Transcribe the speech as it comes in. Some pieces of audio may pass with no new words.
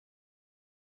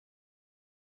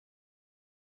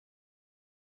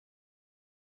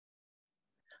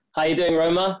How you doing,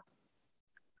 Roma?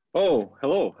 Oh,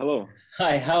 hello, hello.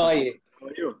 Hi, how are you? How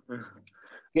are you? Good, Thank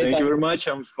you thank very you. much.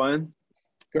 I'm fine.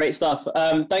 Great stuff.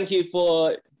 Thank you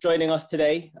for joining us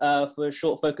today for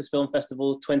Short Focus Film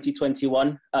Festival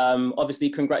 2021. Obviously,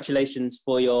 congratulations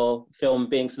for your film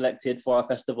being selected for our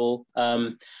festival.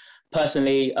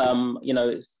 Personally,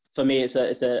 for me, it's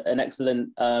an excellent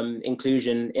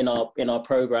inclusion in our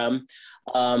program.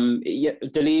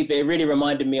 Deleve, it really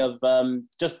reminded me of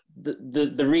just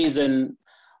the reason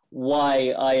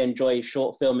why I enjoy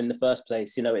short film in the first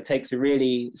place. You know, it takes a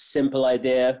really simple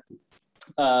idea.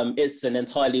 It's an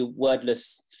entirely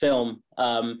wordless film,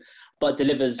 but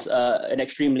delivers an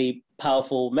extremely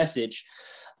powerful message.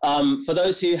 For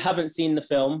those who haven't seen the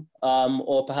film,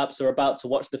 or perhaps are about to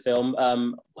watch the film,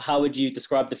 how would you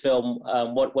describe the film?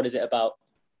 What is it about?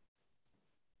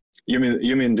 You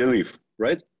mean Deleve,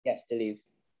 right? Yes, Deleve.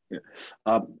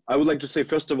 Yeah. I would like to say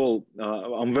first of all,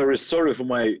 I'm very sorry for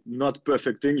my not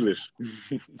perfect English,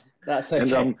 That's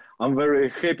and okay. I'm very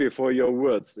happy for your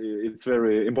words. It's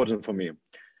very important for me.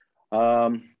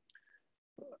 Um,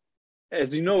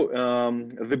 as you know,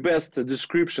 the best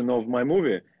description of my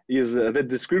movie is the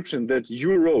description that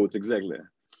you wrote exactly.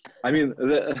 I mean,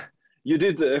 you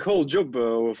did a whole job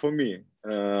for me.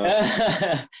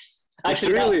 It's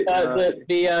Actually, really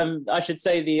I should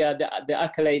say the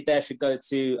accolade there should go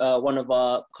to one of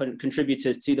our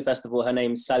contributors to the festival. Her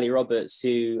name's Sally Roberts,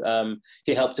 who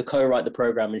helped to co-write the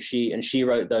program, and she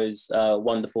wrote those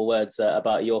wonderful words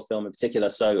about your film in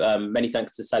particular. So many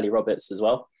thanks to Sally Roberts as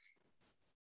well.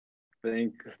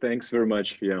 thanks very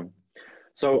much. Yeah.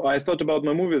 So I thought about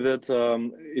my movie that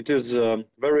it is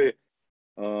very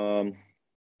um,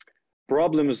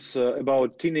 problems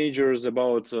about teenagers,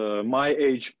 about my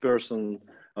age person.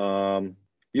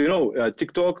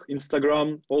 TikTok,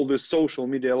 Instagram, all this social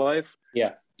media life.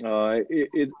 Yeah.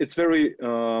 It's very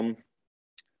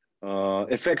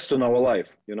effects on our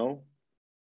life.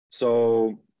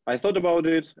 So I thought about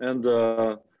it,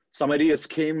 and some ideas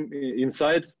came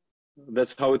inside.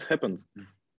 That's how it happened.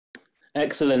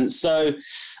 Excellent. So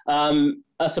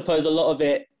I suppose a lot of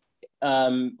it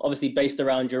obviously based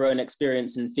around your own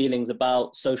experience and feelings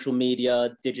about social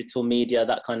media, digital media,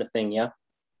 that kind of thing, yeah?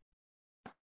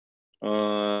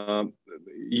 Uh,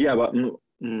 yeah, but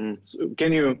so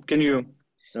can you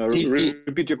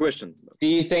repeat your question? Do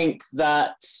you think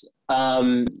that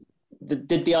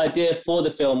did the idea for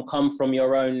the film come from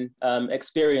your own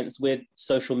experience with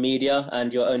social media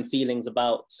and your own feelings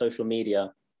about social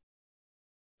media?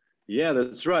 Yeah,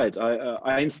 that's right.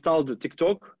 I installed the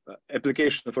TikTok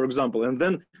application, for example, and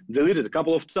then deleted a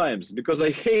couple of times because I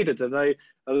hate it and I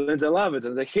love it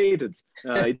and I hate it.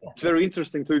 It's very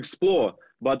interesting to explore,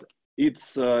 but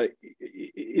it's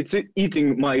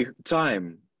eating my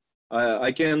time.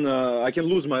 I can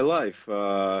lose my life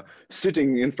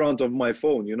sitting in front of my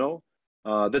phone.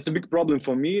 That's a big problem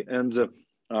for me, and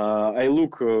I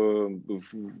look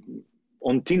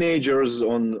on teenagers,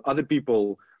 on other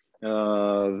people.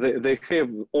 They have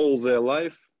all their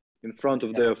life in front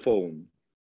of Yeah. their phone.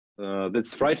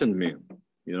 That's frightened me,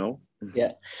 you know.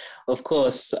 Yeah, of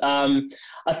course.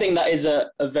 I think that is a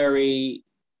very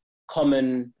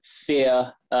common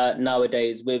fear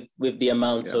nowadays with the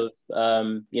amount Yeah.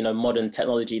 of modern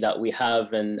technology that we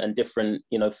have and different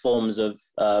forms of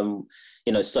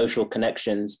social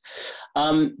connections.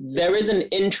 There is an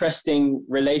interesting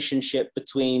relationship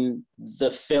between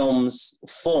the film's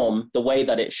form, the way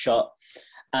that it's shot,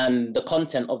 and the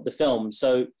content of the film.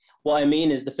 So what I mean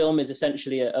is the film is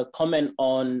essentially a comment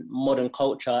on modern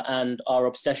culture and our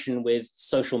obsession with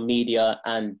social media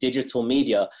and digital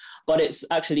media, but it's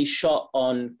actually shot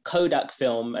on Kodak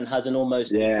film and has an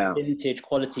almost Yeah. vintage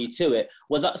quality to it.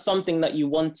 Was that something that you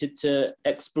wanted to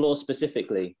explore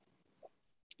specifically?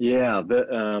 Yeah,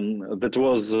 that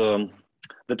was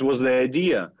the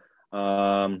idea.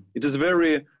 It is a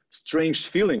very strange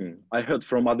feeling I heard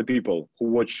from other people who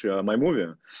watch my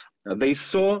movie. They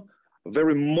saw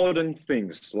very modern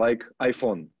things like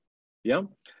iPhone, yeah,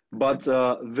 but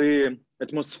the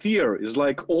atmosphere is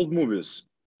like old movies.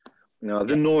 The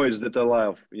Yes, noise that I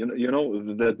love,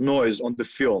 that noise on the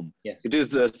film. yes, It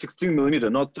is 16 millimeter,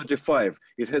 not 35.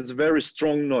 It has very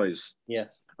strong noise,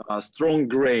 yes. strong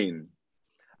grain,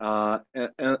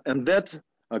 and that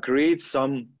creates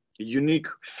some unique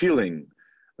feeling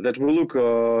that we look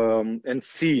and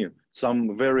see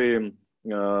some very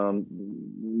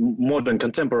modern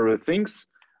contemporary things,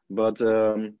 but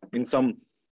in some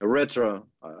retro,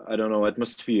 I don't know,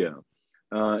 atmosphere.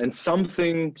 And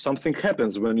something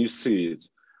happens when you see it.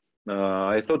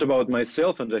 I thought about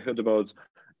myself, and I heard about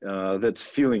that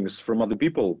feelings from other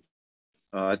people.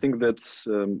 I think that's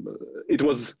it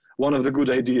was one of the good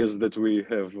ideas that we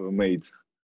have made.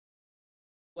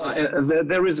 Well,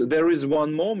 There is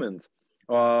one moment.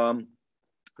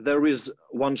 There is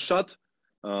one shot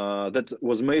that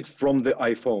was made from the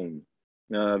iPhone,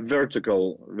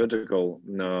 vertical video,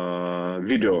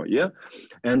 yeah,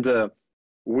 and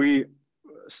we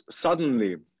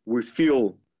suddenly we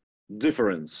feel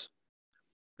difference.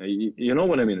 You know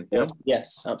what I mean? Yeah.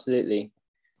 yes, absolutely.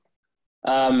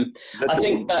 That, I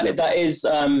think that yeah. that is,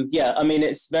 yeah. I mean,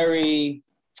 it's very,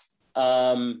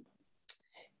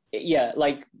 yeah,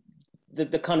 like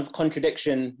the kind of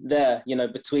contradiction there, you know,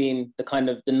 between the kind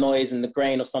of the noise and the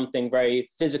grain of something very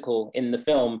physical in the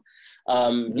film,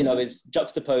 you know, is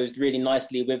juxtaposed really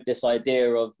nicely with this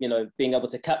idea of, you know, being able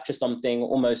to capture something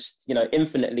almost, you know,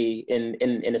 infinitely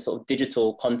in a sort of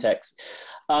digital context.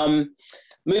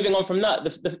 Moving on from that,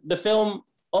 the film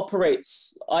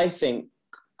operates, I think,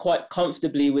 quite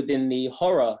comfortably within the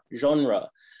horror genre.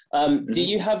 Do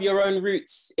you have your own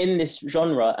roots in this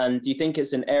genre, and do you think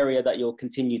it's an area that you'll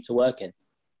continue to work in?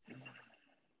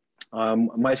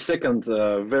 My second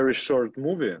very short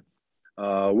movie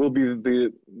will be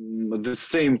the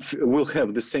same. Will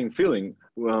have the same feeling,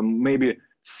 maybe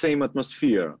same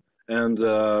atmosphere and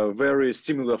very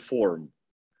similar form.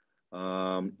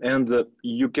 And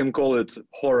you can call it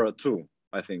horror too,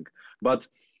 I think. But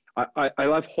I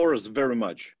love horrors very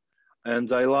much,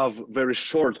 and I love very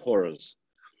short horrors.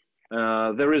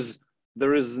 There is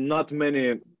not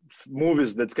many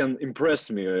movies that can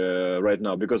impress me right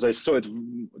now because I saw it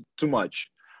too much.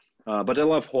 But I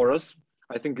love horrors.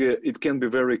 I think it can be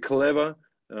very clever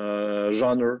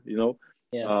genre, you know.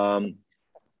 Yeah.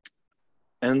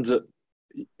 And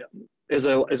as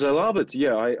I love it,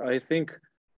 yeah, I think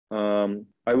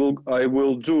I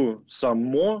will do some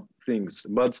more things.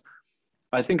 But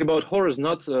I think about horrors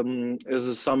not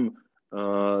as something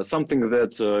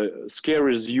that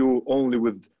scares you only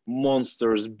with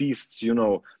monsters, beasts, you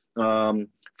know.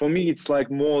 For me, it's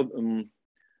like more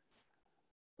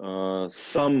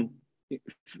some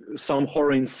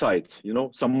horror inside, you know,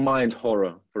 some mind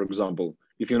horror, for example,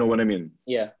 if you know what I mean.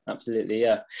 Yeah, absolutely.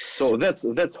 Yeah. So that's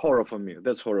horror for me.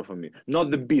 That's horror for me.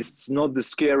 Not the beasts, not the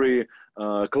scary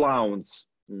clowns.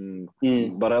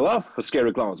 But I love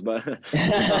scary clowns. But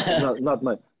not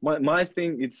my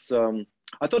thing. It's I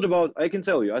can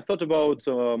tell you. I thought about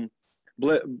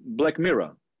Black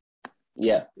Mirror.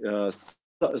 Yeah.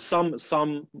 Some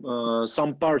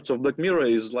parts of Black Mirror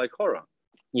is like horror.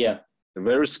 Yeah.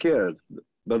 Very scared,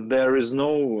 but there is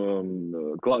no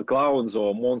clowns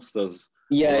or monsters.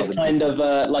 Yeah, it's kind of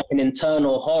like an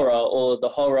internal horror, or the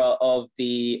horror of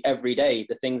the everyday,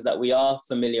 the things that we are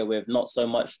familiar with, not so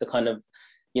much the kind of,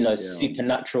 you know,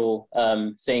 supernatural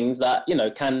things that, you know,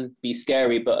 can be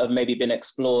scary, but have maybe been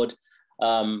explored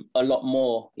a lot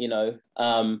more, you know.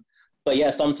 But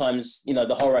yeah, sometimes, you know,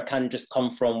 the horror can just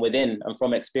come from within and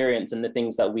from experience and the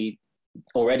things that we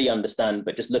already understand,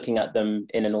 but just looking at them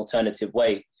in an alternative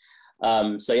way.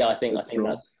 So yeah, I think that's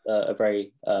a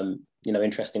very you know,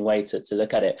 interesting way to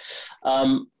look at it.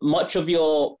 Much of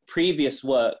your previous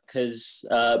work has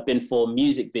been for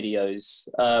music videos.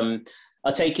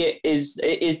 I take it is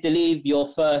Deleve your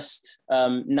first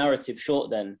narrative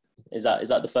short then? Is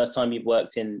that the first time you've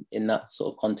worked in that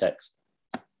sort of context?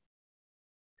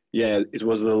 Yeah, it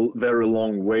was a very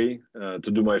long way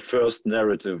to do my first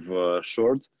narrative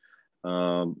short.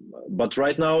 But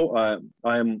right now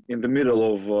I'm in the middle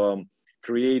of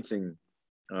creating.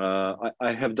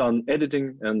 I have done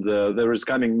editing, and there is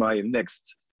coming my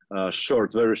next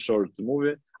very short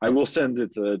movie. I will send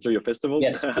it to your festival.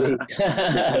 Yes, please.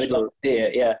 I'd love to see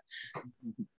it, yeah.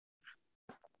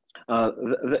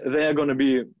 They are going to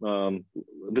be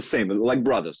the same, like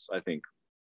brothers, I think.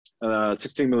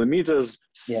 16 millimeters,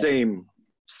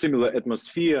 similar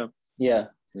atmosphere. Yeah.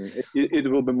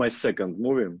 It will be my second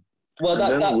movie. Well,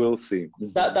 then we'll see.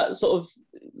 That sort of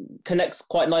connects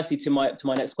quite nicely to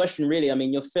my next question, really. I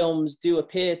mean, your films do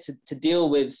appear to deal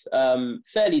with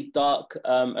fairly dark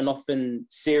and often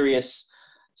serious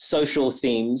social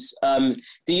themes.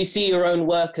 Do you see your own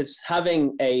work as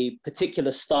having a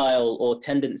particular style or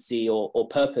tendency or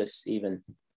purpose even?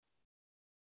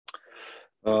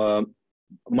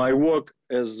 My work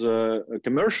as a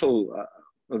commercial,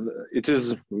 it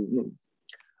is,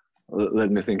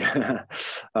 let me think.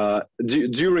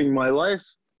 During my life,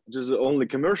 it is only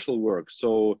commercial work,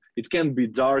 so it can be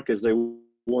dark as I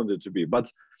want it to be.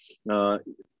 But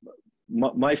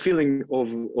my feeling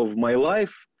of my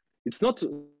life, it's not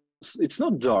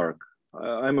dark.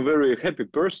 I'm a very happy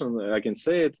person. I can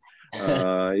say it.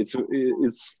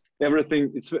 It's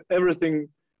everything. It's everything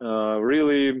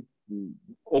really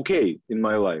okay in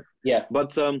my life. Yeah.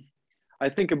 But I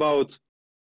think about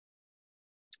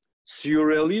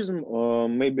surrealism, or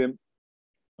maybe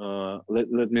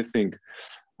let me think.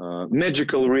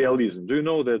 Magical realism. Do you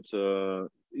know that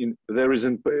there is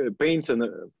in paint and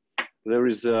there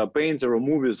is painter or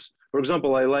movies? For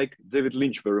example, I like David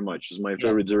Lynch very much. He's my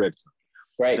favorite director.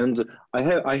 Right. And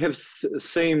I have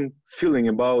same feeling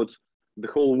about the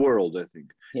whole world. I think.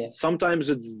 Yes. Sometimes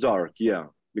it's dark, yeah,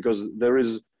 because there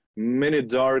is many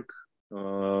dark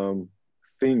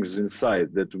things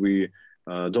inside that we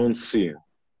don't see.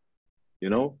 You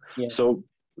know. Yeah. So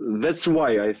that's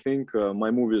why I think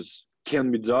my movies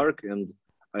can be dark, and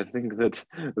I think that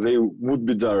they would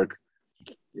be dark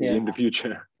in the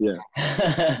future. Yeah.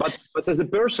 but as a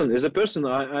person,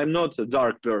 I'm not a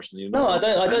dark person. You know.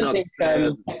 No, I don't think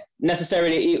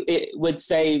necessarily it would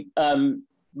say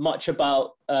much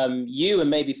about you and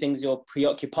maybe things you're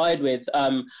preoccupied with.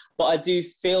 But I do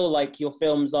feel like your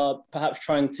films are perhaps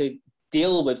trying to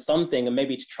deal with something and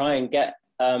maybe to try and get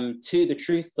to the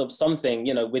truth of something,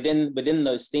 you know, within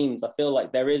those themes. I feel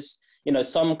like there is, you know,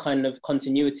 some kind of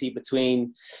continuity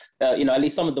between, you know, at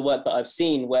least some of the work that I've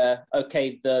seen where,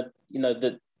 okay, the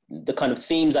kind of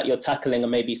themes that you're tackling are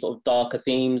maybe sort of darker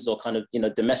themes or kind of, you know,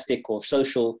 domestic or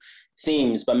social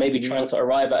themes, but maybe trying to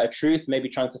arrive at a truth, maybe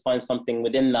trying to find something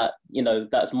within that, you know,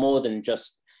 that's more than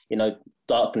just, you know,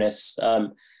 darkness.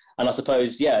 And I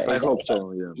suppose, yeah. I hope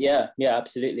so, yeah. Yeah,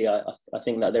 absolutely. I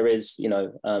think that there is, you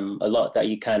know, a lot that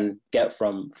you can get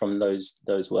from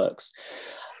those works.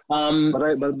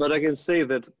 But I can say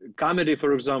that comedy,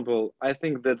 for example, I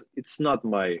think that it's not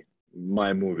my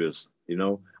movies. You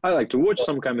know, I like to watch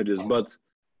some comedies, but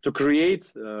to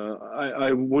create,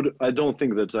 I don't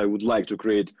think that I would like to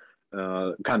create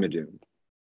comedy.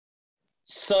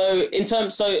 So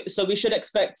so we should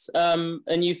expect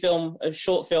a new film, a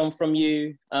short film from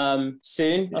you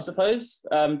soon, I suppose.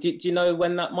 Do you know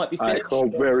when that might be finished? I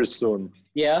hope very soon.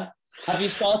 Yeah. Have you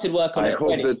started work on it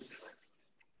already? I hope that.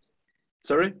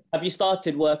 Sorry? Have you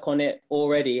started work on it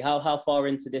already? How far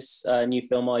into this new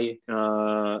film are you?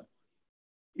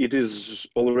 It is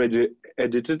already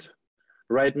edited.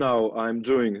 Right now, I'm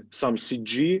doing some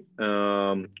CG,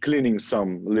 cleaning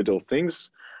some little things.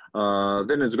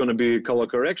 Then it's going to be color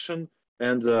correction,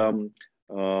 and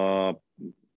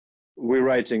we're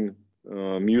writing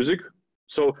music.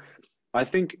 So I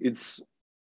think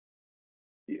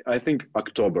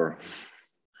October.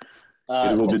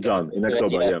 It will be done in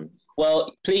October. Yeah.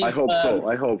 Well, please. I hope so.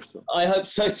 I hope so. I hope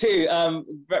so too.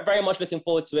 Very much looking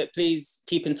forward to it. Please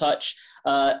keep in touch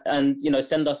and, you know,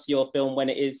 send us your film when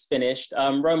it is finished.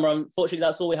 Roma, unfortunately,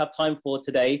 that's all we have time for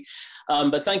today.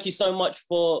 But thank you so much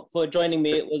for joining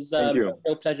me. It was a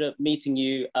real pleasure meeting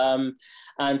you.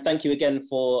 And thank you again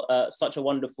for such a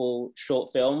wonderful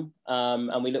short film.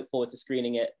 And we look forward to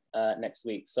screening it next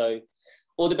week. So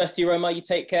all the best to you, Roma. You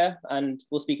take care, and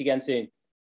we'll speak again soon.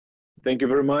 Thank you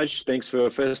very much. Thanks for your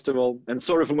festival. And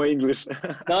sorry for my English.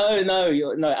 No,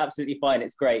 you're absolutely fine.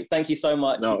 It's great. Thank you so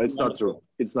much. No, it's not true.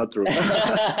 It's not true.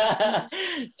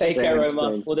 Take care,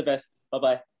 Roma. All the best.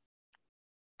 Bye-bye.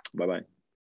 Bye-bye.